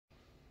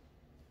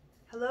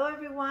Hello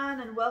everyone,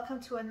 and welcome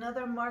to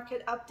another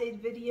market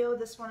update video.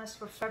 This one is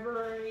for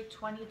February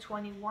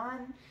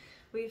 2021.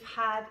 We've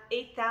had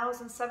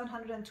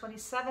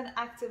 8,727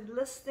 active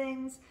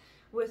listings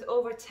with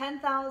over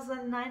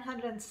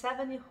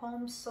 10,970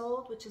 homes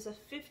sold, which is a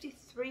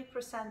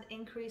 53%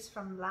 increase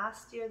from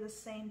last year the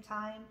same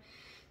time.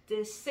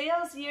 The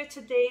sales year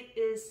to date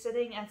is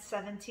sitting at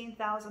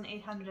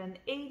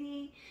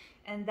 17,880,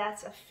 and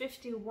that's a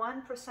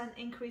 51%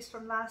 increase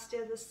from last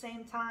year the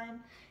same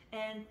time.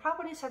 And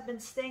properties have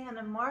been staying on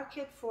the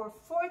market for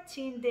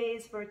 14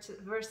 days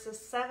versus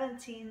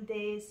 17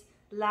 days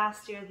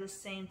last year the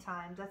same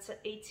time. That's an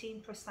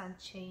 18%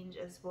 change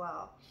as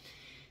well.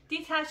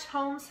 Detached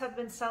homes have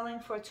been selling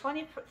for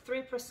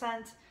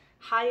 23%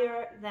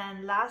 higher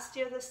than last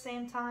year the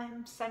same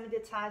time.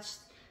 Semi-detached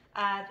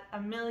at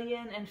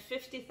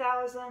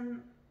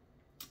 $1,050,000,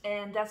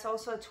 and that's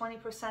also a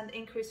 20%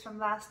 increase from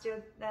last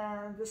year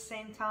the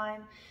same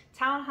time.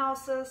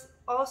 Townhouses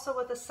also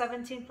with a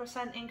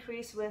 17%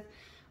 increase with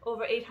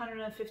over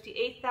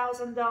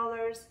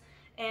 $858,000,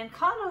 and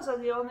condos are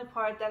the only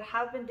part that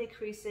have been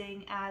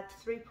decreasing at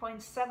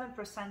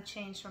 3.7%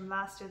 change from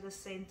last year the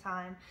same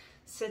time,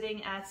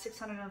 sitting at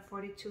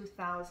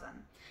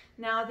 $642,000.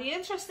 Now the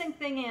interesting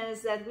thing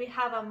is that we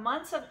have a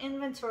months of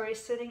inventory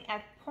sitting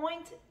at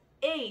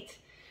 0.8,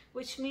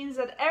 which means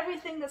that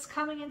everything that's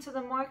coming into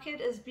the market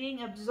is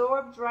being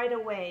absorbed right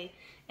away.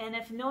 And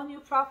if no new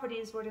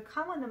properties were to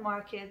come on the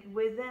market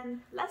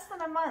within less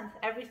than a month,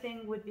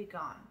 everything would be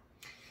gone.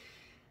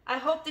 I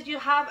hope that you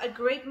have a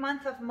great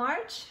month of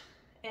March.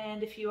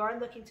 And if you are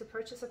looking to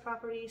purchase a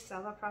property,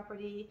 sell a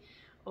property,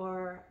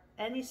 or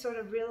any sort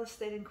of real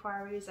estate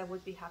inquiries, I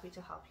would be happy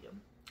to help you.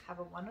 Have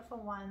a wonderful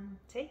one.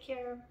 Take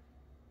care.